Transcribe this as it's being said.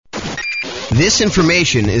This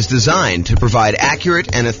information is designed to provide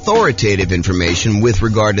accurate and authoritative information with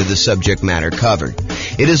regard to the subject matter covered.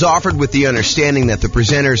 It is offered with the understanding that the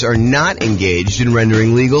presenters are not engaged in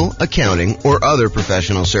rendering legal, accounting, or other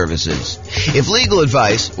professional services. If legal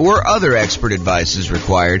advice or other expert advice is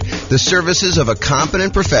required, the services of a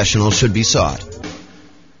competent professional should be sought.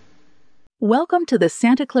 Welcome to the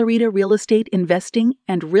Santa Clarita Real Estate Investing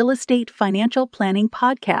and Real Estate Financial Planning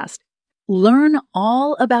Podcast. Learn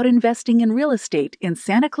all about investing in real estate in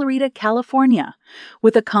Santa Clarita, California,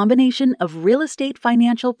 with a combination of real estate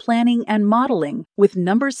financial planning and modeling with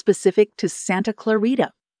numbers specific to Santa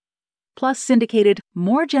Clarita, plus syndicated,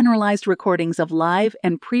 more generalized recordings of live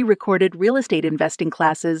and pre-recorded real estate investing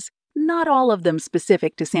classes, not all of them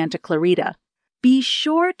specific to Santa Clarita. Be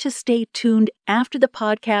sure to stay tuned after the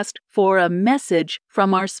podcast for a message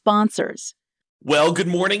from our sponsors. Well, good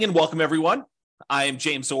morning and welcome, everyone. I am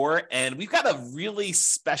James Orr, and we've got a really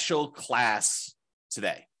special class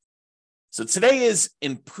today. So today is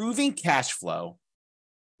improving cash flow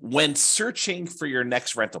when searching for your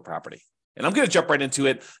next rental property. And I'm going to jump right into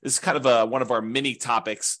it. This is kind of one of our mini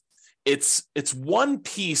topics. It's one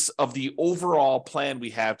piece of the overall plan we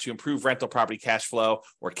have to improve rental property cash flow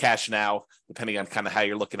or cash now, depending on kind of how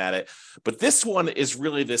you're looking at it. But this one is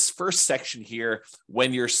really this first section here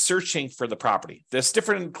when you're searching for the property. There's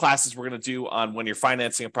different classes we're going to do on when you're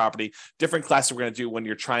financing a property, different classes we're going to do when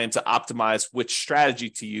you're trying to optimize which strategy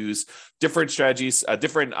to use, different strategies,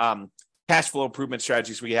 different cash flow improvement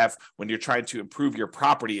strategies we have when you're trying to improve your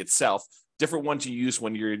property itself. Different ones you use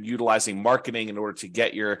when you're utilizing marketing in order to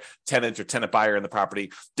get your tenant or tenant buyer in the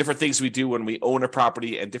property, different things we do when we own a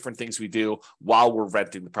property, and different things we do while we're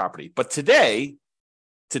renting the property. But today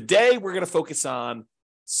we're going to focus on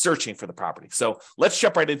searching for the property. So let's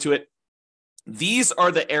jump right into it. These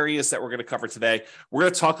are the areas that we're going to cover today. We're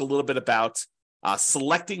going to talk a little bit about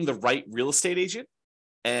selecting the right real estate agent.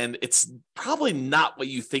 And it's probably not what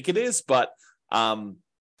you think it is, but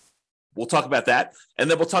we'll talk about that.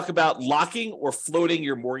 And then we'll talk about locking or floating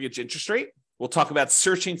your mortgage interest rate. We'll talk about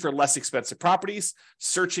searching for less expensive properties,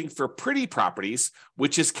 searching for pretty properties,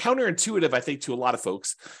 which is counterintuitive, I think, to a lot of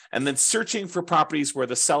folks. And then searching for properties where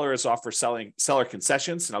the seller is offering seller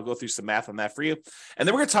concessions. And I'll go through some math on that for you. And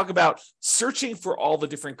then we're going to talk about searching for all the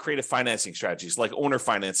different creative financing strategies like owner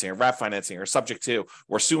financing or wrap financing or subject to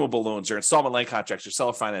or assumable loans or installment land contracts or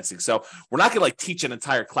seller financing. So we're not going to teach an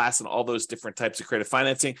entire class on all those different types of creative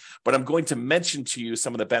financing, but I'm going to mention to you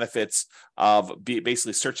some of the benefits of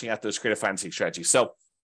basically searching out those creative financing strategy. So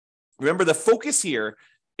remember, the focus here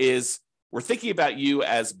is we're thinking about you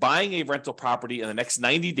as buying a rental property in the next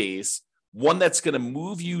 90 days, one that's going to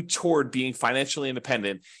move you toward being financially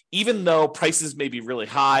independent, even though prices may be really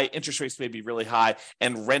high, interest rates may be really high,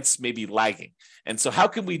 and rents may be lagging. And so how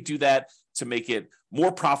can we do that to make it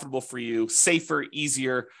more profitable for you, safer,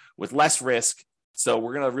 easier, with less risk? So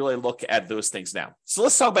we're going to really look at those things now. So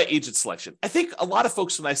let's talk about agent selection. I think a lot of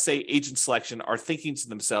folks, when I say agent selection, are thinking to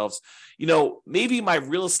themselves, maybe my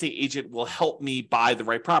real estate agent will help me buy the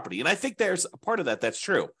right property. And I think there's a part of that that's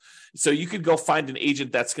true. So you could go find an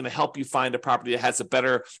agent that's going to help you find a property that has a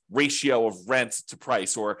better ratio of rent to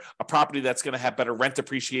price, or a property that's going to have better rent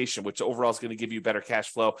appreciation, which overall is going to give you better cash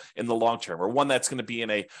flow in the long term, or one that's going to be in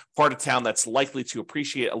a part of town that's likely to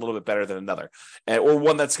appreciate a little bit better than another, or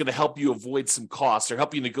one that's going to help you avoid some costs or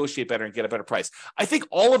help you negotiate better and get a better price. I think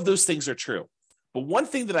all of those things are true. But one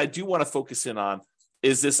thing that I do want to focus in on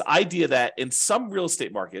is this idea that in some real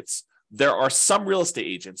estate markets, there are some real estate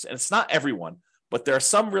agents, and it's not everyone, but there are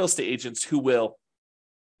some real estate agents who will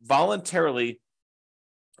voluntarily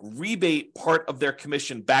rebate part of their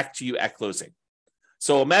commission back to you at closing.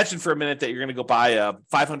 So imagine for a minute that you're going to go buy a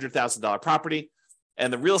 $500,000 property,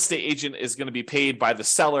 and the real estate agent is going to be paid by the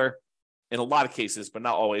seller in a lot of cases, but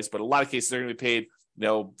not always, but a lot of cases they're going to be paid,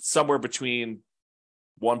 somewhere between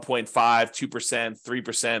 1.5%, 2%,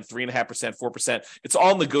 3%, 3.5%, 4%. It's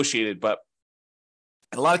all negotiated, but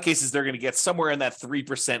in a lot of cases, they're going to get somewhere in that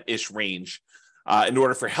 3%-ish range in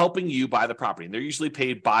order for helping you buy the property. And they're usually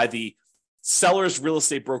paid by the seller's real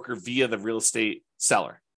estate broker via the real estate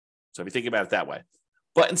seller. So if you think about it that way.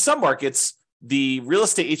 But in some markets, the real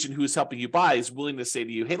estate agent who is helping you buy is willing to say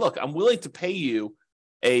to you, hey, look, I'm willing to pay you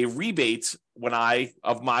a rebate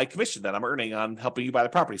of my commission that I'm earning on helping you buy the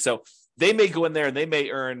property. So they may go in there and they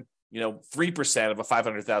may earn 3% of a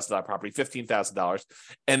 $500,000 property, $15,000.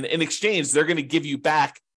 And in exchange, they're going to give you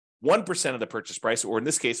back 1% of the purchase price, or in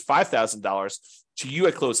this case, $5,000 to you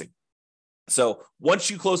at closing. So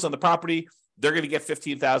once you close on the property, they're going to get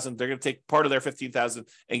 $15,000. They're going to take part of their $15,000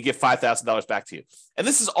 and give $5,000 back to you. And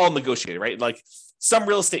this is all negotiated, right? Like some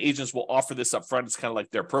real estate agents will offer this up front. It's kind of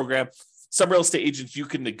like their program. Some real estate agents, you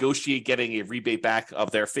can negotiate getting a rebate back of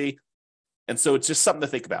their fee. And so it's just something to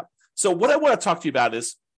think about. So what I want to talk to you about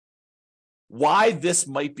is why this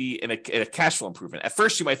might be in a cash flow improvement. At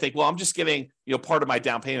first, you might think, well, I'm just getting part of my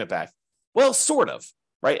down payment back. Well, sort of,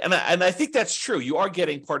 right? And I think that's true. You are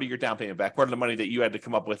getting part of your down payment back, part of the money that you had to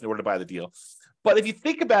come up with in order to buy the deal. But if you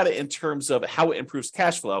think about it in terms of how it improves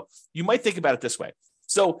cash flow, you might think about it this way.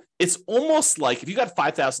 So it's almost like if you got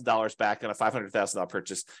 $5,000 back on a $500,000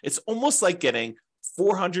 purchase, it's almost like getting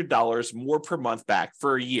 $400 more per month back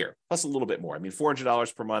for a year, plus a little bit more. I mean,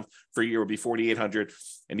 $400 per month for a year would be $4,800,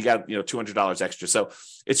 and you got $200 extra. So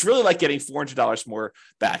it's really like getting $400 more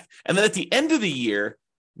back. And then at the end of the year,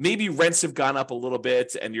 maybe rents have gone up a little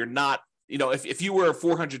bit, and you're not. If you were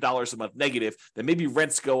 $400 a month negative, then maybe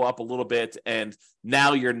rents go up a little bit, and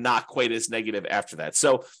now you're not quite as negative after that.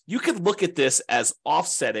 So you could look at this as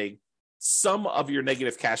offsetting some of your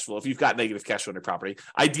negative cash flow. If you've got negative cash flow on your property,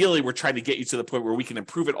 ideally, we're trying to get you to the point where we can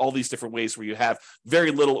improve it all these different ways where you have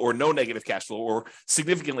very little or no negative cash flow or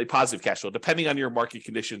significantly positive cash flow, depending on your market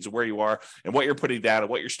conditions and where you are and what you're putting down and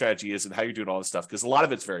what your strategy is and how you're doing all this stuff, because a lot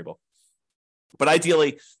of it's variable. But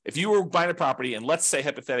ideally, if you were buying a property and let's say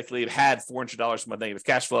hypothetically it had $400 a month negative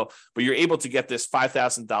cash flow, but you're able to get this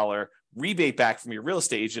 $5,000 rebate back from your real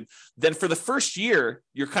estate agent, then for the first year,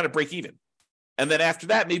 you're kind of break even. And then after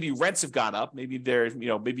that, maybe rents have gone up. Maybe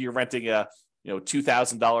maybe you're renting a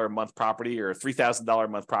 $2,000 a month property or a $3,000 a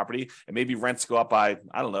month property, and maybe rents go up by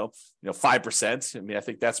 5%. I mean, I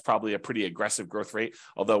think that's probably a pretty aggressive growth rate,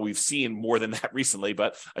 although we've seen more than that recently.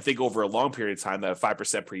 But I think over a long period of time, that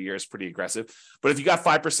 5% per year is pretty aggressive. But if you got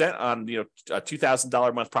 5% on a $2,000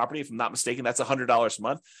 a month property, if I'm not mistaken, that's $100 a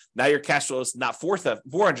month. Now your cash flow is not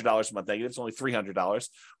 $400 a month negative; it's only $300.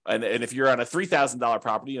 And if you're on a $3,000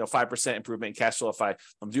 property, 5% improvement in cash flow. If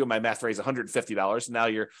I'm doing my math right, is $150. Now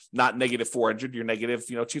you're not negative $400, you're negative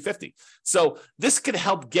 $250. So this could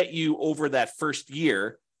help get you over that first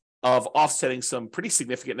year of offsetting some pretty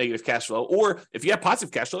significant negative cash flow. Or if you have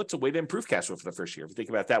positive cash flow, it's a way to improve cash flow for the first year, if you think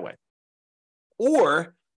about it that way.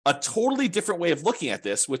 Or a totally different way of looking at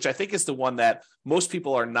this, which I think is the one that most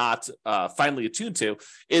people are not finally attuned to,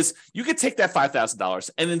 is you could take that $5,000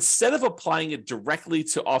 and instead of applying it directly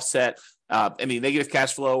to offset any negative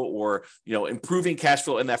cash flow or improving cash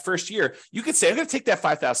flow in that first year, you could say, I'm going to take that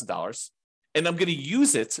 $5,000 and I'm going to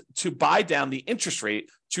use it to buy down the interest rate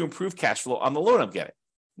to improve cash flow on the loan I'm getting.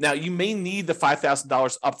 Now, you may need the $5,000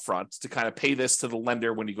 upfront to kind of pay this to the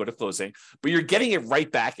lender when you go to closing, but you're getting it right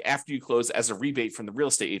back after you close as a rebate from the real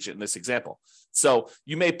estate agent in this example. So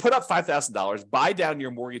you may put up $5,000, buy down your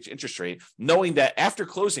mortgage interest rate, knowing that after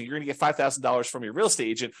closing, you're going to get $5,000 from your real estate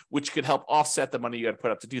agent, which could help offset the money you had to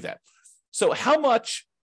put up to do that. So how much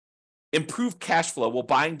improved cash flow will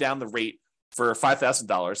buying down the rate for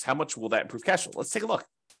 $5,000, how much will that improve cash flow? Let's take a look.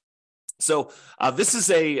 So this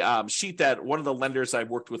is a sheet that one of the lenders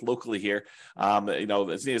I've worked with locally here,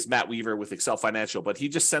 his name is Matt Weaver with Excel Financial, but he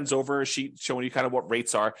just sends over a sheet showing you kind of what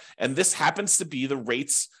rates are. And this happens to be the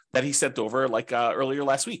rates that he sent over earlier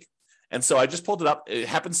last week. And so I just pulled it up. It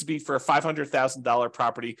happens to be for a $500,000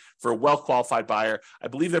 property for a well-qualified buyer. I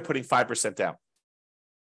believe they're putting 5% down.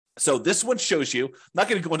 So this one shows you, I'm not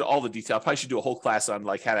going to go into all the detail. I probably should do a whole class on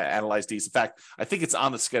how to analyze these. In fact, I think it's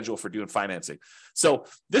on the schedule for doing financing. So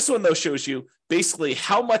this one, though, shows you basically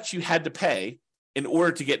how much you had to pay in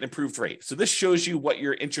order to get an improved rate. So this shows you what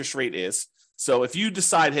your interest rate is. So if you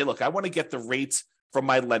decide, hey, look, I want to get the rate from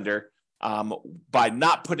my lender by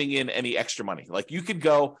not putting in any extra money. Like you could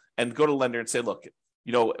go to the lender and say, look,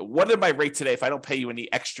 what is my rate today if I don't pay you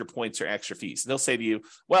any extra points or extra fees? And they'll say to you,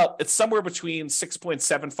 well, it's somewhere between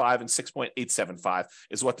 6.75 and 6.875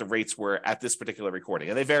 is what the rates were at this particular recording.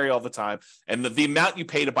 And they vary all the time. And the amount you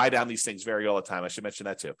pay to buy down these things vary all the time. I should mention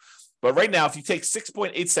that too. But right now, if you take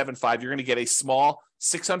 6.875, you're going to get a small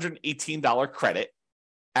 $618 credit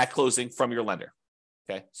at closing from your lender.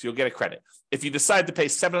 Okay, so you'll get a credit. If you decide to pay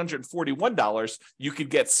 $741, you could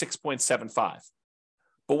get 6.75.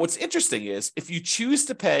 But what's interesting is if you choose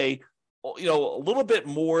to pay, a little bit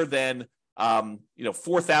more than,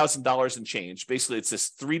 $4,000 and change, basically it's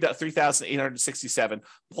this $3,867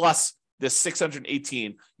 plus this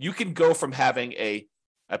 $618, you can go from having a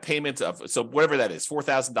payment of, so whatever that is,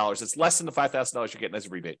 $4,000, it's less than the $5,000 you're getting as a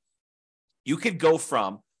rebate. You could go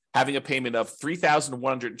from having a payment of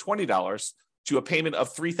 $3,120 to a payment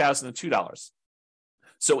of $3,002.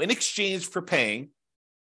 So in exchange for paying,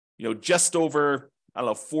 just over,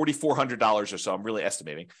 $4,400 or so, I'm really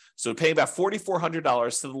estimating. So paying about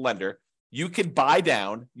 $4,400 to the lender, you can buy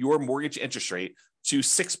down your mortgage interest rate to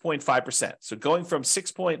 6.5%. So going from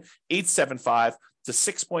 6.875 to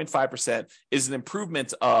 6.5% is an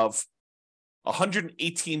improvement of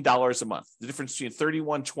 $118 a month, the difference between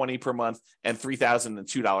 $3,120 per month and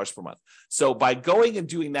 $3,002 per month. So by going and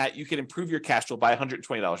doing that, you can improve your cash flow by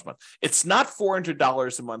 $120 a month. It's not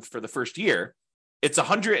 $400 a month for the first year. It's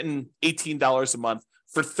 $118 a month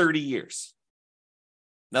for 30 years.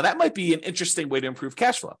 Now, that might be an interesting way to improve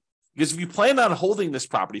cash flow. Because if you plan on holding this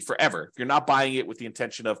property forever, if you're not buying it with the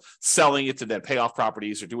intention of selling it to then pay off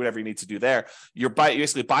properties or do whatever you need to do there, you're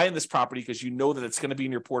basically buying this property because you know that it's going to be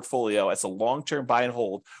in your portfolio as a long-term buy and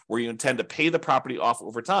hold where you intend to pay the property off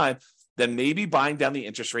over time, then maybe buying down the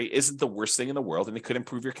interest rate isn't the worst thing in the world, and it could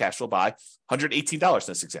improve your cash flow by $118 in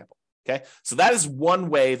this example. Okay, so that is one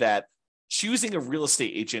way that choosing a real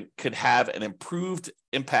estate agent could have an improved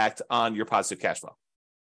impact on your positive cash flow.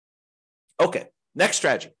 Okay, next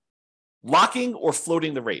strategy. Locking or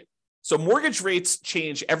floating the rate. So mortgage rates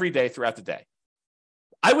change every day throughout the day.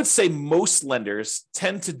 I would say most lenders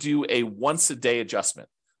tend to do a once a day adjustment.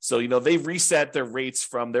 So, they reset their rates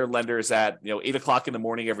from their lenders at, 8 o'clock in the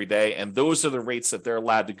morning every day. And those are the rates that they're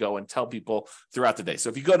allowed to go and tell people throughout the day. So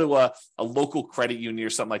if you go to a local credit union or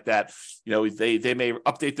something like that, they may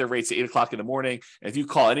update their rates at 8 o'clock in the morning. And if you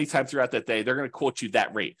call anytime throughout that day, they're going to quote you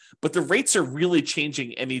that rate. But the rates are really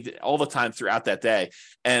changing all the time throughout that day.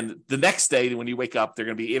 And the next day, when you wake up, they're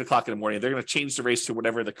going to be 8 o'clock in the morning. They're going to change the rates to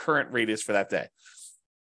whatever the current rate is for that day.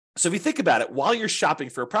 So if you think about it, while you're shopping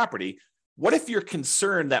for a property, what if you're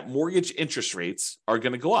concerned that mortgage interest rates are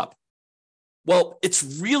going to go up? Well,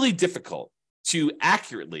 it's really difficult to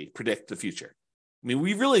accurately predict the future. I mean,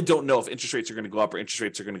 we really don't know if interest rates are going to go up or interest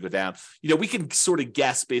rates are going to go down. We can sort of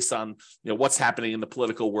guess based on, what's happening in the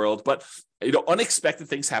political world, but, unexpected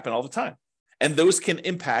things happen all the time. And those can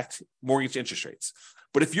impact mortgage interest rates.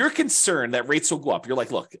 But if you're concerned that rates will go up, you're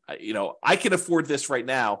like, look, I can afford this right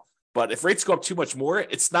now, but if rates go up too much more,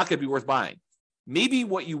 it's not going to be worth buying. Maybe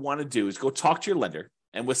what you want to do is go talk to your lender.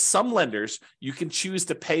 And with some lenders, you can choose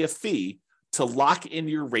to pay a fee to lock in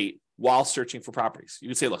your rate while searching for properties. You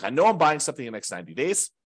can say, look, I know I'm buying something in the next 90 days.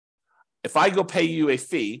 If I go pay you a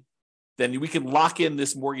fee, then we can lock in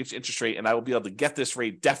this mortgage interest rate and I will be able to get this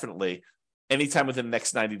rate definitely anytime within the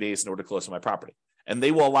next 90 days in order to close on my property. And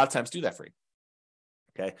they will a lot of times do that for you.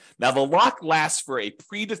 Okay. Now the lock lasts for a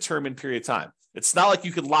predetermined period of time. It's not like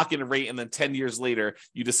you could lock in a rate and then 10 years later,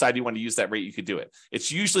 you decide you want to use that rate, you could do it. It's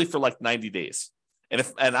usually for like 90 days. And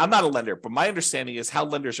I'm not a lender, but my understanding is how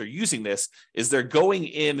lenders are using this is they're going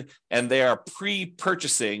in and they are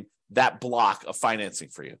pre-purchasing that block of financing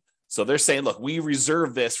for you. So they're saying, look, we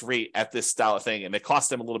reserve this rate at this style of thing, and it costs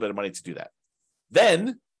them a little bit of money to do that.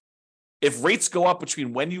 Then if rates go up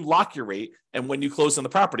between when you lock your rate and when you close on the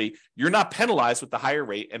property, you're not penalized with the higher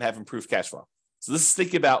rate and have improved cash flow. So this is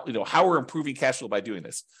thinking about, how we're improving cash flow by doing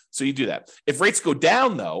this. So you do that. If rates go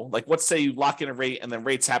down though, like let's say you lock in a rate and then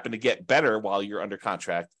rates happen to get better while you're under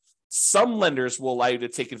contract, some lenders will allow you to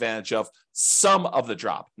take advantage of some of the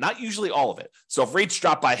drop, not usually all of it. So if rates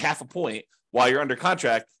drop by half a point while you're under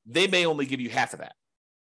contract, they may only give you half of that.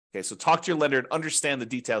 Okay, so talk to your lender and understand the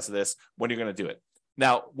details of this when you're going to do it.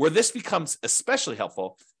 Now, where this becomes especially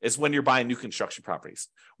helpful is when you're buying new construction properties,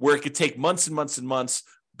 where it could take months and months and months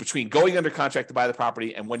between going under contract to buy the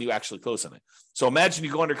property and when you actually close on it. So imagine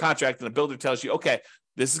you go under contract and the builder tells you, okay,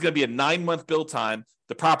 this is going to be a 9-month build time.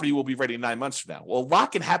 The property will be ready 9 months from now. Well, a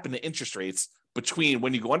lot can happen to interest rates between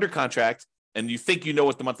when you go under contract and you think you know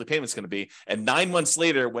what the monthly payment is going to be, and 9 months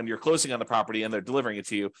later when you're closing on the property and they're delivering it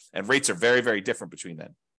to you, and rates are very, very different between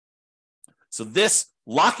then. So this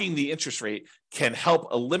locking the interest rate can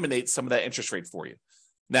help eliminate some of that interest rate for you.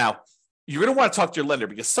 Now, you're going to want to talk to your lender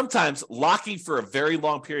because sometimes locking for a very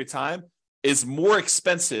long period of time is more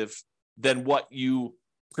expensive than what you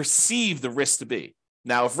perceive the risk to be.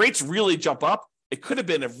 Now, if rates really jump up, it could have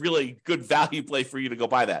been a really good value play for you to go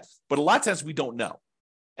buy that. But a lot of times we don't know.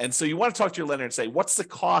 And so you want to talk to your lender and say, what's the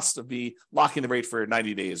cost of me locking the rate for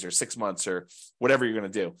 90 days or 6 months or whatever you're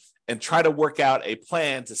going to do, and try to work out a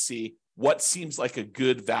plan to see what seems like a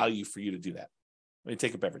good value for you to do that. Let me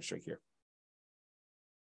take a beverage drink here.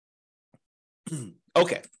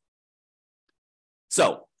 Okay.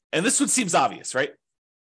 So, and this one seems obvious, right?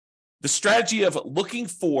 The strategy of looking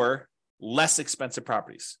for less expensive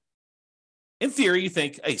properties. In theory, you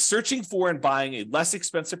think, hey, searching for and buying a less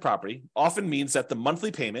expensive property often means that the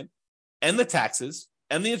monthly payment and the taxes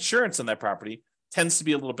and the insurance on that property tends to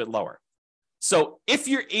be a little bit lower. So if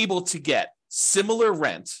you're able to get similar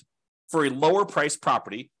rent for a lower priced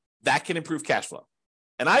property, that can improve cash flow.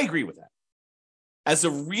 And I agree with that. As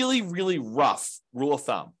a really, really rough rule of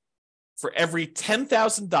thumb, for every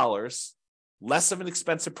 $10,000 less of an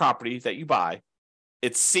expensive property that you buy,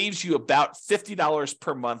 it saves you about $50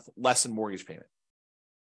 per month less in mortgage payment.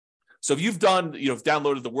 So if you've done,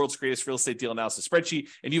 downloaded the world's greatest real estate deal analysis spreadsheet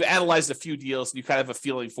and you've analyzed a few deals and you kind of have a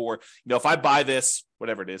feeling for, if I buy this,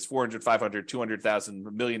 whatever it is, 400, 500, 200,000,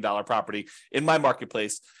 $1 million property in my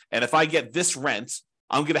marketplace, and if I get this rent,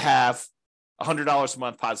 I'm going to have $100 a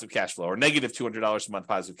month positive cash flow or negative $200 a month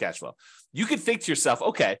positive cash flow. You could think to yourself,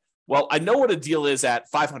 okay, well, I know what a deal is at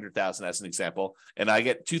 500,000 as an example, and I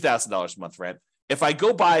get $2,000 a month rent. If I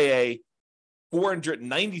go buy a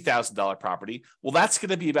 $490,000 property, well, that's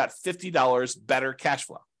going to be about $50 better cash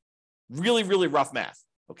flow. Really, really rough math.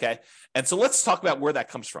 Okay. And so let's talk about where that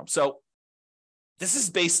comes from. So this is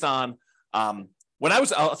based on I'll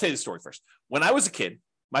tell you the story first. When I was a kid,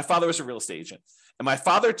 my father was a real estate agent. And my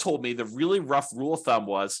father told me the really rough rule of thumb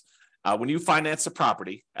was when you finance a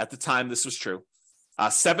property, at the time this was true,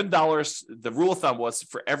 $7, the rule of thumb was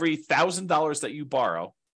for every $1,000 that you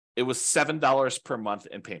borrow, it was $7 per month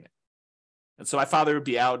in payment. And so my father would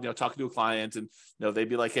be out, talking to a client, and they'd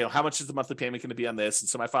be like, how much is the monthly payment going to be on this? And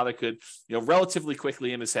so my father could, relatively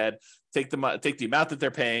quickly in his head, take the amount that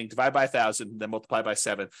they're paying, divide by 1,000, then multiply by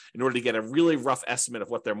 7 in order to get a really rough estimate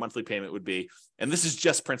of what their monthly payment would be. And this is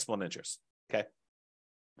just principal and interest. Okay.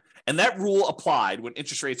 And that rule applied when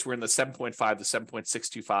interest rates were in the 7.5 to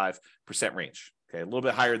 7.625% range. Okay. A little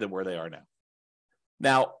bit higher than where they are now.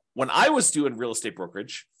 Now, when I was doing real estate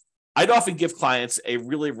brokerage, I'd often give clients a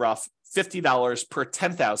really rough $50 per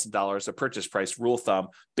 $10,000 a purchase price rule of thumb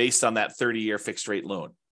based on that 30-year fixed rate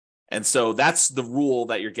loan. And so that's the rule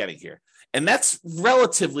that you're getting here. And that's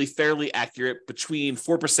relatively fairly accurate between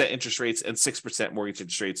 4% interest rates and 6% mortgage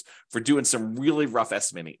interest rates for doing some really rough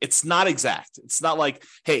estimating. It's not exact. It's not like,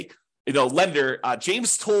 hey, lender,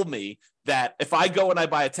 James told me that if I go and I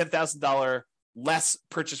buy a $10,000 less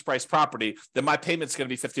purchase price property, then my payment's going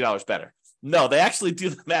to be $50 better. No, they actually do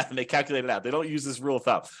the math and they calculate it out. They don't use this rule of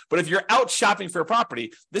thumb. But if you're out shopping for a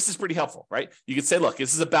property, this is pretty helpful, right? You can say, look,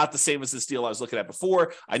 this is about the same as this deal I was looking at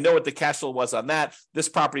before. I know what the cash flow was on that. This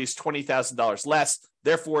property is $20,000 less.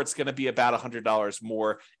 Therefore, it's going to be about $100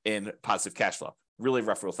 more in positive cash flow. Really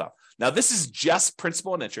rough rule of thumb. Now, this is just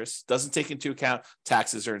principal and interest. Doesn't take into account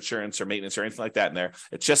taxes or insurance or maintenance or anything like that in there.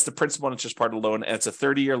 It's just the principal and interest part of the loan, and it's a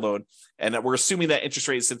 30-year loan. And we're assuming that interest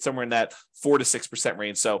rate is somewhere in that 4 to 6%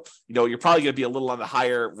 range. So, you're probably going to be a little on the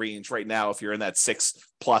higher range right now if you're in that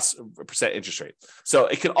 6+% interest rate. So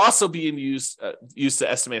it can also be used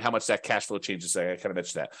to estimate how much that cash flow changes. I kind of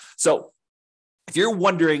mentioned that. So if you're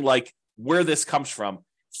wondering where this comes from,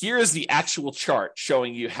 here is the actual chart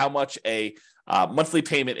showing you how much a monthly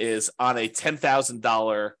payment is on a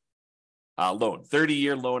 $10,000 loan,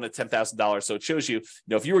 30-year loan at $10,000. So it shows you,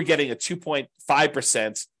 if you were getting a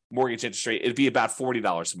 2.5% mortgage interest rate, it'd be about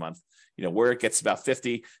 $40 a month. Where it gets about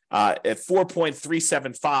 50 at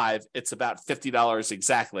 4.375, it's about $50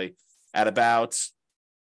 exactly. At about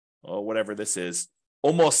whatever this is,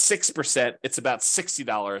 almost 6%, it's about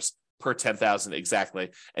 $60 per 10,000 exactly.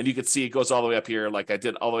 And you can see it goes all the way up here, like I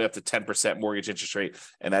did, all the way up to 10% mortgage interest rate.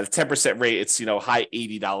 And at a 10% rate, it's, high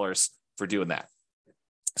 $80 for doing that.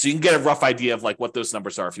 So you can get a rough idea of what those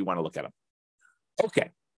numbers are if you want to look at them.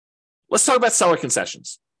 Okay. Let's talk about seller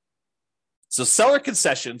concessions. So seller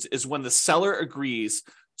concessions is when the seller agrees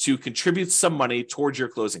to contribute some money towards your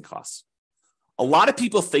closing costs. A lot of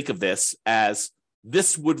people think of this as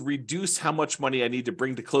this would reduce how much money I need to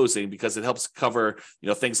bring to closing because it helps cover,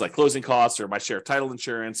 things like closing costs or my share of title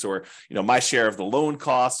insurance or, my share of the loan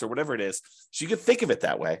costs or whatever it is. So you can think of it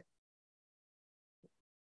that way.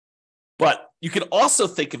 But you can also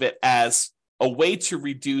think of it as a way to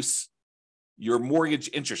reduce your mortgage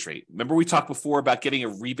interest rate. Remember we talked before about getting a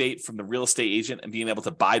rebate from the real estate agent and being able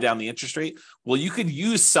to buy down the interest rate? Well, you could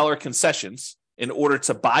use seller concessions in order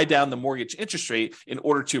to buy down the mortgage interest rate in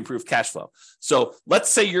order to improve cash flow. So let's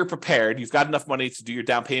say you're prepared, you've got enough money to do your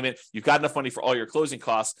down payment, you've got enough money for all your closing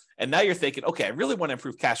costs, and now you're thinking, okay, I really want to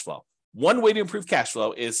improve cash flow. One way to improve cash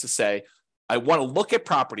flow is to say, I want to look at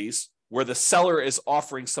properties where the seller is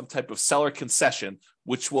offering some type of seller concession,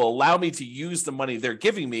 which will allow me to use the money they're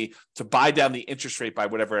giving me to buy down the interest rate by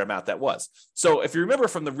whatever amount that was. So if you remember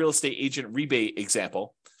from the real estate agent rebate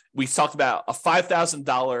example, we talked about a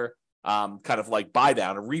 $5,000 kind of buy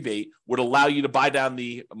down, a rebate would allow you to buy down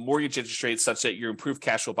the mortgage interest rate such that your improved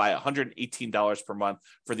cash flow by $118 per month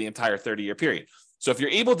for the entire 30-year period. So if you're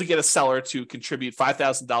able to get a seller to contribute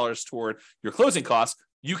 $5,000 toward your closing costs,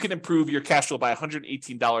 you can improve your cash flow by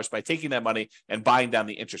 $118 by taking that money and buying down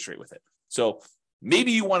the interest rate with it. So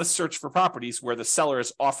maybe you want to search for properties where the seller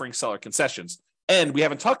is offering seller concessions. And we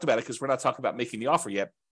haven't talked about it because we're not talking about making the offer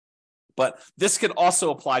yet, but this can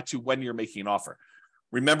also apply to when you're making an offer.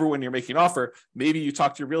 remember when you're making an offer, maybe you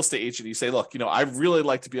talk to your real estate agent and you say, look, I'd really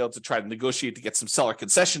like to be able to try to negotiate to get some seller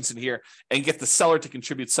concessions in here and get the seller to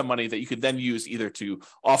contribute some money that you could then use either to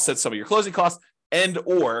offset some of your closing costs and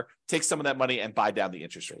or take some of that money and buy down the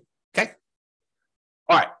interest rate. Okay.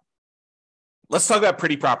 All right. Let's talk about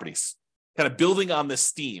pretty properties, kind of building on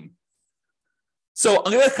this theme. So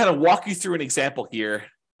I'm going to kind of walk you through an example here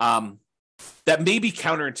that may be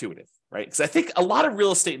counterintuitive, right? Because I think a lot of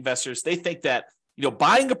real estate investors, they think that,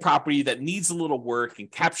 buying a property that needs a little work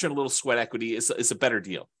and capturing a little sweat equity is a better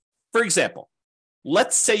deal. For example,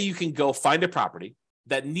 let's say you can go find a property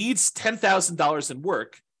that needs $10,000 in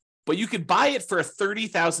work, but you could buy it for a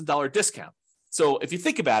 $30,000 discount. So if you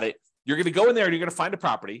think about it, you're going to go in there and you're going to find a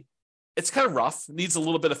property. It's kind of rough, needs a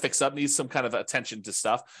little bit of fix up, needs some kind of attention to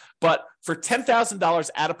stuff. But for $10,000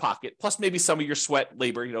 out of pocket, plus maybe some of your sweat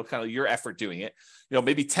labor, kind of your effort doing it,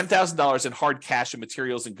 maybe $10,000 in hard cash and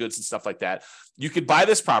materials and goods and stuff like that, you could buy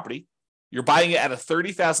this property. You're buying it at a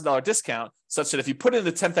 $30,000 discount, such that if you put in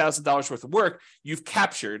the $10,000 worth of work, you've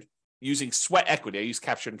captured, using sweat equity, I use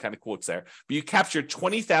captured in kind of quotes there, but you captured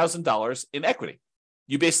 $20,000 in equity.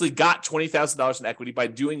 You basically got $20,000 in equity by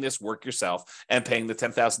doing this work yourself and paying the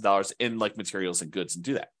 $10,000 in like materials and goods and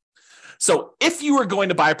do that. So if you were going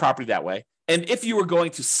to buy a property that way, and if you were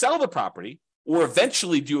going to sell the property or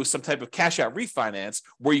eventually do some type of cash out refinance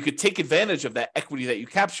where you could take advantage of that equity that you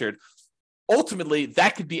captured, ultimately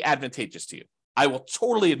that could be advantageous to you. I will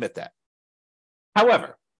totally admit that.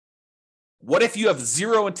 However, what if you have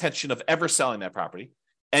zero intention of ever selling that property?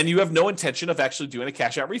 And you have no intention of actually doing a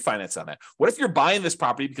cash out refinance on that? What if you're buying this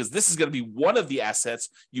property because this is going to be one of the assets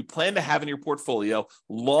you plan to have in your portfolio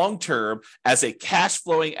long-term as a cash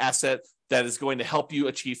flowing asset that is going to help you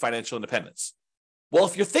achieve financial independence? Well,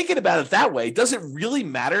 if you're thinking about it that way, does it really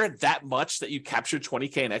matter that much that you captured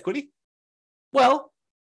 $20K in equity? Well,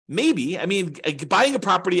 maybe. I mean, buying a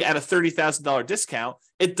property at a $30,000 discount,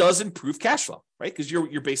 it does improve cash flow, right? Because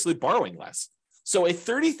you're basically borrowing less. So a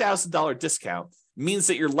 $30,000 discount means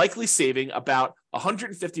that you're likely saving about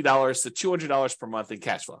 $150 to $200 per month in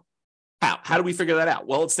cash flow. How do we figure that out?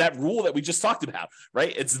 Well, it's that rule that we just talked about,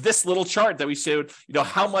 right? It's this little chart that we showed,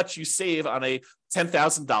 how much you save on a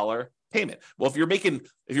 $10,000 payment. Well, if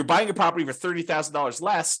you're buying a property for $30,000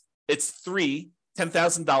 less, it's three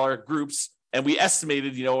 $10,000 groups. And we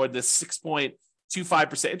estimated, in this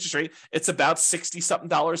 6.25% interest rate, it's about $60-something,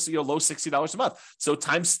 low $60 a month. So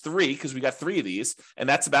times three, because we got three of these, and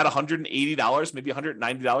that's about $180, maybe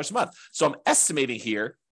 $190 a month. So I'm estimating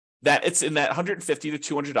here that it's in that $150 to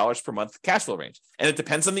 $200 per month cash flow range. And it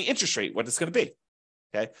depends on the interest rate, what it's going to be,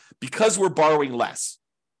 okay? Because we're borrowing less,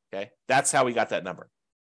 okay? That's how we got that number.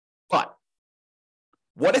 But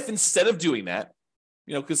what if instead of doing that,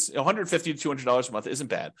 because $150 to $200 a month isn't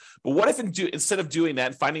bad. But what if instead of doing that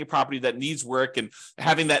and finding a property that needs work and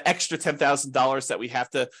having that extra $10,000 that we have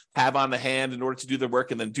to have on the hand in order to do the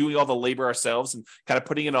work and then doing all the labor ourselves and kind of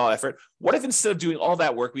putting in all effort, what if instead of doing all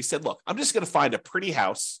that work, we said, look, I'm just going to find a pretty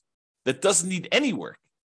house that doesn't need any work.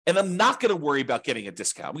 And I'm not going to worry about getting a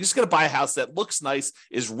discount. I'm just going to buy a house that looks nice,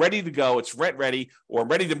 is ready to go, it's rent ready, or I'm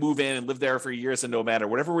ready to move in and live there for years and no matter,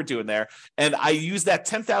 whatever we're doing there. And I use that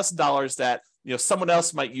 $10,000 that someone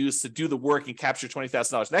else might use to do the work and capture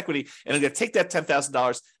 $20,000 in equity. And I'm going to take that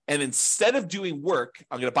 $10,000 and instead of doing work,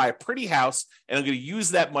 I'm going to buy a pretty house and I'm going to use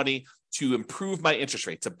that money to improve my interest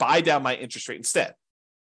rate, to buy down my interest rate instead.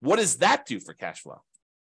 What does that do for cash flow?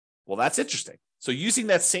 Well, that's interesting. So using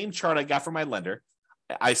that same chart I got from my lender,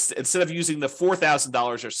 instead of using the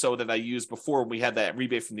 $4,000 or so that I used before when we had that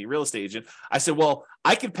rebate from the real estate agent, I said, well,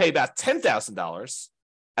 I could pay about $10,000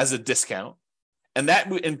 as a discount. And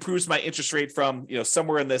that improves my interest rate from,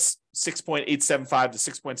 somewhere in this 6.875 to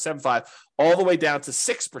 6.75 all the way down to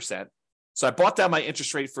 6%. So I bought down my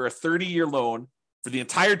interest rate for a 30-year loan for the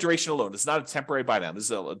entire duration of the loan. It's not a temporary buy down.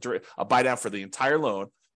 This is a buy down for the entire loan.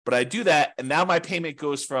 But I do that, and now my payment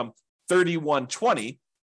goes from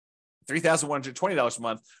 $3,120 a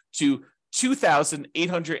month to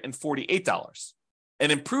 $2,848,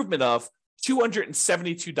 an improvement of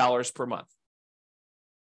 $272 per month.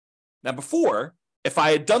 Now, before, if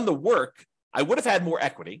I had done the work, I would have had more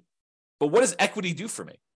equity. But what does equity do for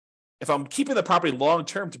me? If I'm keeping the property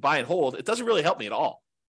long-term to buy and hold, it doesn't really help me at all,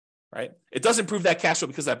 right? It does improve that cash flow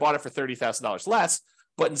because I bought it for $30,000 less.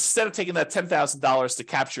 But instead of taking that $10,000 to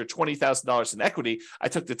capture $20,000 in equity, I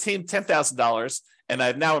took the $10,000 and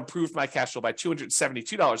I've now improved my cash flow by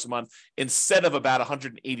 $272 a month instead of about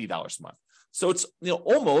 $180 a month. So it's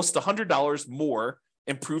almost $100 more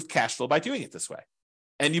improved cash flow by doing it this way.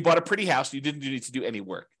 And you bought a pretty house, you didn't need to do any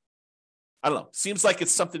work. I don't know. Seems like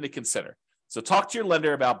it's something to consider. So talk to your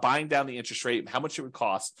lender about buying down the interest rate, how much it would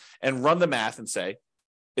cost, and run the math and say,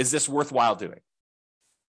 Is this worthwhile doing?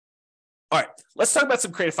 All right, let's talk about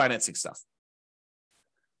some creative financing stuff.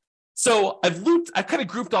 So I've kind of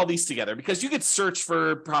grouped all these together because you could search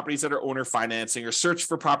for properties that are owner financing, or search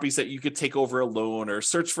for properties that you could take over a loan, or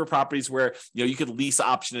search for properties where you could lease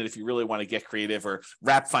option it if you really want to get creative, or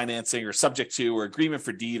wrap financing, or subject to, or agreement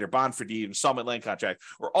for deed, or bond for deed, installment land contract,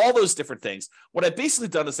 or all those different things. What I've basically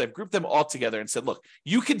done is I've grouped them all together and said, look,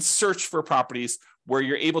 you can search for properties where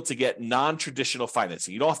you're able to get non-traditional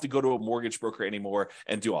financing. You don't have to go to a mortgage broker anymore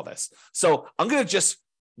and do all this. So I'm going to just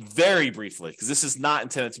very briefly, because this is not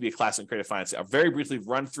intended to be a class in creative financing, I'll very briefly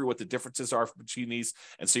run through what the differences are between these,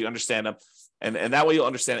 and so you understand them, and that way you'll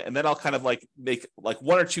understand it. And then I'll kind of like make like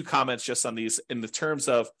one or two comments just on these in the terms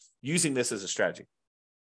of using this as a strategy.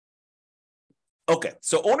 Okay,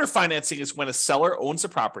 so owner financing is when a seller owns a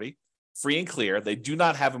property free and clear. They do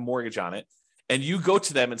not have a mortgage on it, and you go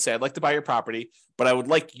to them and say, I'd like to buy your property, but I would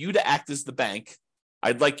like you to act as the bank.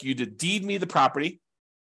 I'd like you to deed me the property,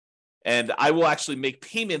 and I will actually make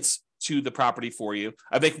payments to the property for you.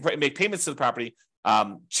 I make payments to the property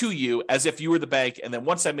to you as if you were the bank. And then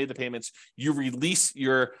once I made the payments, you release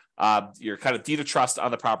your kind of deed of trust on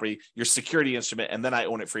the property, your security instrument, and then I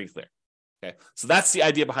own it free and clear. Okay, so that's the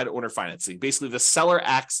idea behind owner financing. Basically, the seller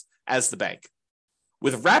acts as the bank.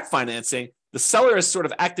 With wrap financing, the seller is sort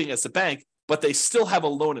of acting as the bank, but they still have a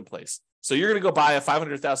loan in place. So you're going to go buy a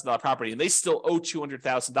 $500,000 property, and they still owe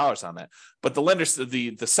 $200,000 on that. But the lender,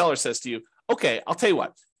 the seller says to you, okay, I'll tell you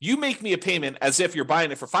what, you make me a payment as if you're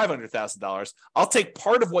buying it for $500,000. I'll take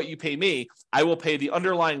part of what you pay me. I will pay the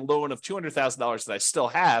underlying loan of $200,000 that I still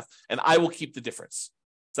have, and I will keep the difference.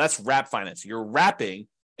 So that's wrap financing. You're wrapping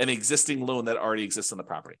an existing loan that already exists on the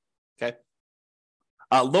property. Okay.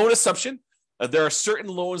 Loan assumption. There are certain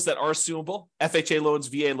loans that are assumable, FHA loans,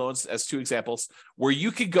 VA loans, as two examples, where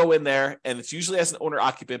you could go in there, and it's usually as an owner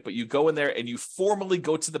occupant, but you go in there and you formally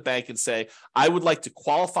go to the bank and say, I would like to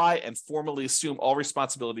qualify and formally assume all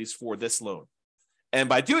responsibilities for this loan. And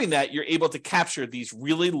by doing that, you're able to capture these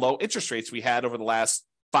really low interest rates we had over the last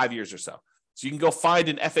 5 years or so. So you can go find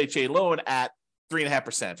an FHA loan at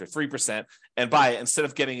 3.5% or 3% and buy it instead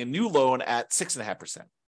of getting a new loan at 6.5%.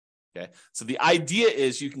 Okay, so the idea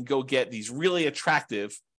is you can go get these really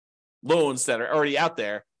attractive loans that are already out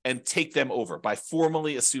there and take them over by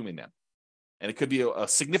formally assuming them. And it could be a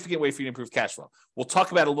significant way for you to improve cash flow. We'll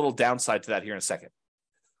talk about a little downside to that here in a second.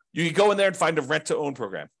 You can go in there and find a rent-to-own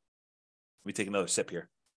program. Let me take another sip here.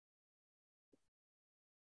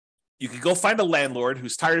 You could go find a landlord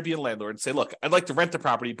who's tired of being a landlord and say, look, I'd like to rent the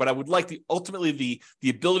property, but I would like ultimately the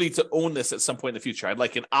ability to own this at some point in the future. I'd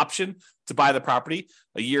like an option to buy the property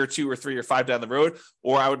a year or 2 or 3 or 5 down the road,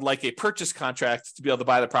 or I would like a purchase contract to be able to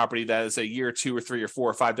buy the property that is a year or 2 or 3 or 4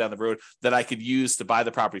 or 5 down the road that I could use to buy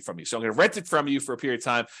the property from you. So I'm going to rent it from you for a period of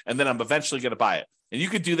time, and then I'm eventually going to buy it. And you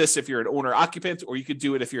could do this if you're an owner occupant, or you could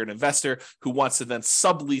do it if you're an investor who wants to then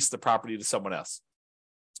sublease the property to someone else.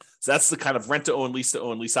 So that's the kind of rent-to-own,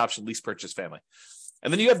 lease-to-own, lease option, lease purchase family.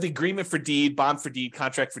 And then you have the agreement for deed, bond for deed,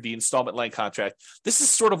 contract for deed, installment land contract. This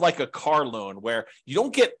is sort of like a car loan where you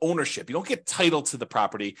don't get ownership. You don't get title to the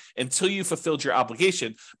property until you fulfilled your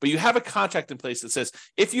obligation, but you have a contract in place that says,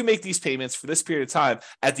 if you make these payments for this period of time,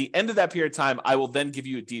 at the end of that period of time, I will then give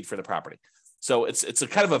you a deed for the property. So it's a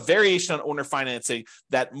kind of a variation on owner financing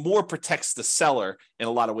that more protects the seller in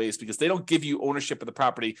a lot of ways, because they don't give you ownership of the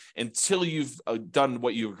property until you've done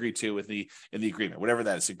what you agreed to in the agreement, whatever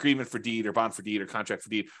that is, agreement for deed or bond for deed or contract for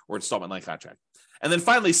deed or installment land contract. And then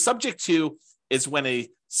finally, subject to is when a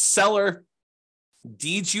seller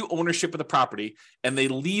deeds you ownership of the property and they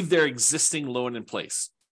leave their existing loan in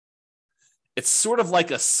place. It's sort of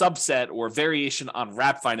like a subset or variation on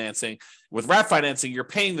wrap financing. With wrap financing, you're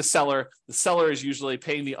paying the seller. The seller is usually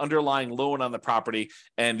paying the underlying loan on the property,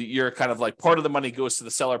 and you're kind of like part of the money goes to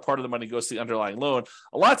the seller, part of the money goes to the underlying loan.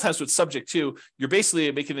 A lot of times with subject to, you're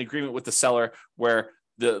basically making an agreement with the seller where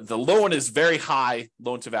the loan is very high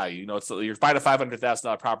loan to value. You know, you're buying a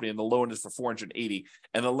 $500,000 property and the loan is for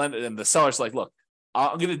 $480,000, and the seller's like, look,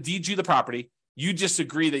 I'm going to deed you the property. You just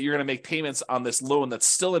agree that you're going to make payments on this loan that's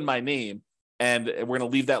still in my name, and we're going to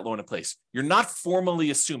leave that loan in place. You're not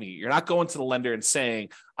formally assuming it. You're not going to the lender and saying,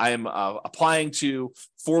 I'm applying to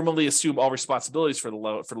formally assume all responsibilities for the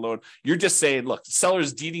loan. You're just saying, look, the seller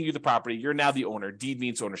is deeding you the property. You're now the owner. Deed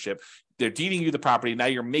means ownership. They're deeding you the property. Now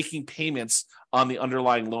you're making payments on the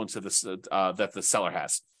underlying loan to this that the seller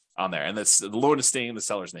has on there. And the loan is staying in the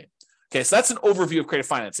seller's name. Okay, so that's an overview of creative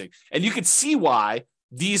financing. And you can see why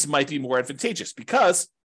these might be more advantageous because,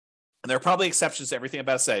 and there are probably exceptions to everything I'm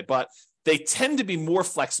about to say, but they tend to be more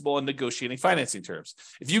flexible in negotiating financing terms.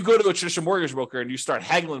 If you go to a traditional mortgage broker and you start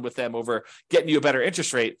haggling with them over getting you a better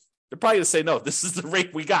interest rate, They're probably going to say, no, this is the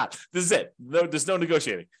rate we got. This is it. No, there's no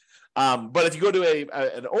negotiating. But if you go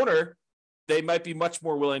to an owner, they might be much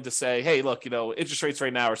more willing to say, hey, look, interest rates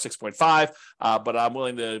right now are 6.5, but I'm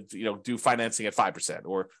willing to, do financing at 5%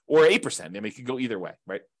 or 8%. I mean, it could go either way,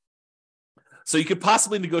 right? So you could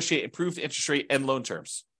possibly negotiate improved interest rate and loan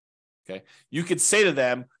terms. Okay. You could say to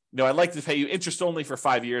them, I'd like to pay you interest only for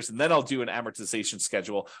 5 years, and then I'll do an amortization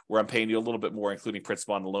schedule where I'm paying you a little bit more, including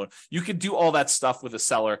principal on the loan. You could do all that stuff with a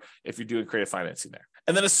seller if you're doing creative financing there.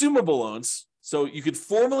 And then assumable loans. So you could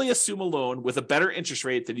formally assume a loan with a better interest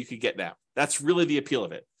rate than you could get now. That's really the appeal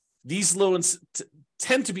of it. These loans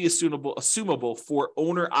tend to be assumable for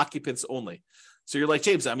owner occupants only. So you're like,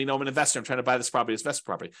 James, I'm an investor. I'm trying to buy this property as investment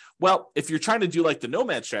property. Well, if you're trying to do like the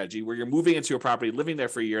nomad strategy where you're moving into a property, living there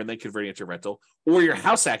for a year and then converting it to rental, or you're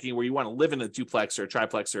house hacking where you want to live in a duplex or a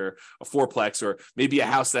triplex or a fourplex, or maybe a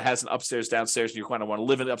house that has an upstairs, downstairs, and you kind of want to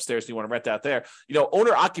live in upstairs and you want to rent out there,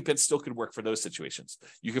 owner occupants still could work for those situations.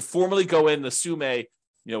 You could formally go in and assume a,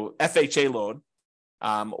 FHA loan,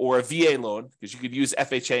 or a VA loan, because you could use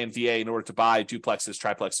FHA and VA in order to buy duplexes,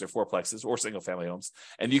 triplexes, or fourplexes, or single family homes.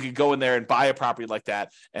 And you could go in there and buy a property like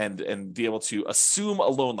that and be able to assume a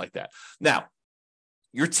loan like that. Now,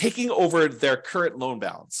 you're taking over their current loan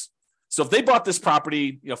balance. So if they bought this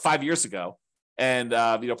property, 5 years ago, and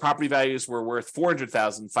property values were worth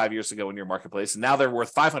 $400,000 5 years ago in your marketplace, and now they're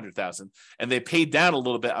worth $500,000, and they paid down a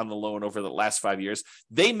little bit on the loan over the last 5 years,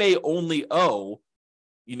 they may only owe,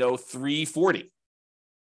 $340.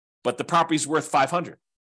 But the property's worth $500.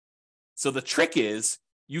 So the trick is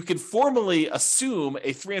you can formally assume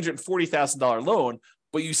a $340,000 loan,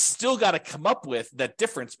 but you still got to come up with that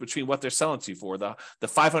difference between what they're selling to you for, the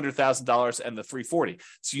 $500,000 and the $340.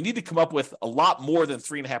 So you need to come up with a lot more than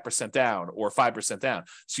 3.5% down or 5% down.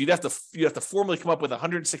 So you have to formally come up with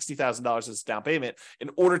 $160,000 as a down payment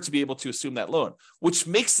in order to be able to assume that loan, which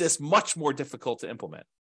makes this much more difficult to implement.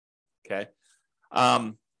 Okay.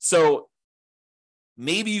 So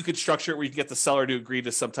maybe you could structure it where you can get the seller to agree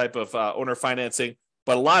to some type of owner financing,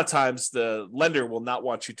 but a lot of times the lender will not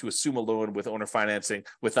want you to assume a loan with owner financing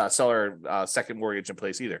with a seller second mortgage in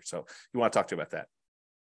place either. So you want to talk to about that.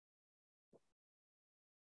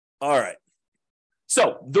 All right.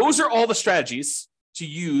 So those are all the strategies to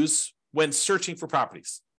use when searching for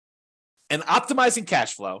properties. And optimizing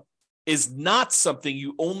cash flow is not something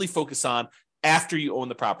you only focus on after you own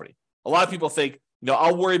the property. A lot of people think,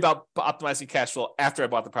 I'll worry about optimizing cash flow after I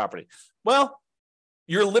bought the property. Well,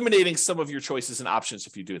 you're eliminating some of your choices and options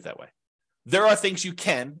if you do it that way. There are things you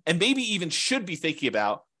can and maybe even should be thinking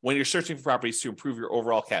about when you're searching for properties to improve your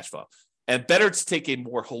overall cash flow. And better to take a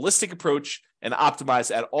more holistic approach and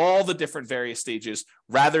optimize at all the different various stages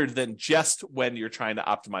rather than just when you're trying to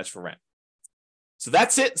optimize for rent. So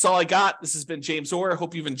that's it. That's all I got. This has been James Orr. I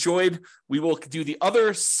hope you've enjoyed. We will do the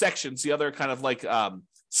other sections, the other kind of like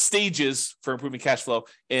stages for improving cash flow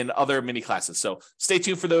in other mini classes. So stay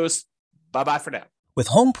tuned for those. Bye-bye for now. With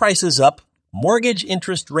home prices up, mortgage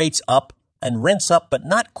interest rates up, and rents up, but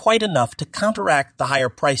not quite enough to counteract the higher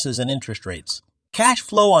prices and interest rates, cash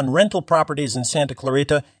flow on rental properties in Santa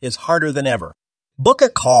Clarita is harder than ever. Book a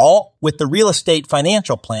call with the Real Estate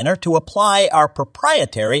Financial Planner to apply our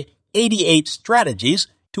proprietary 88 strategies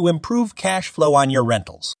to improve cash flow on your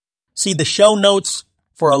rentals. See the show notes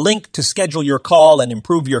for a link to schedule your call and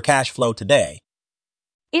improve your cash flow today.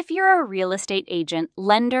 If you're a real estate agent,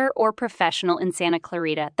 lender, or professional in Santa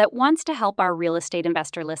Clarita that wants to help our real estate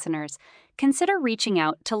investor listeners, consider reaching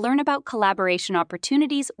out to learn about collaboration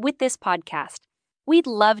opportunities with this podcast. We'd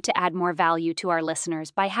love to add more value to our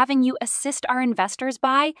listeners by having you assist our investors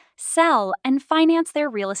buy, sell, and finance their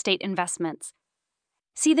real estate investments.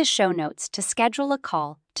 See the show notes to schedule a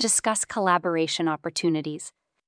call to discuss collaboration opportunities.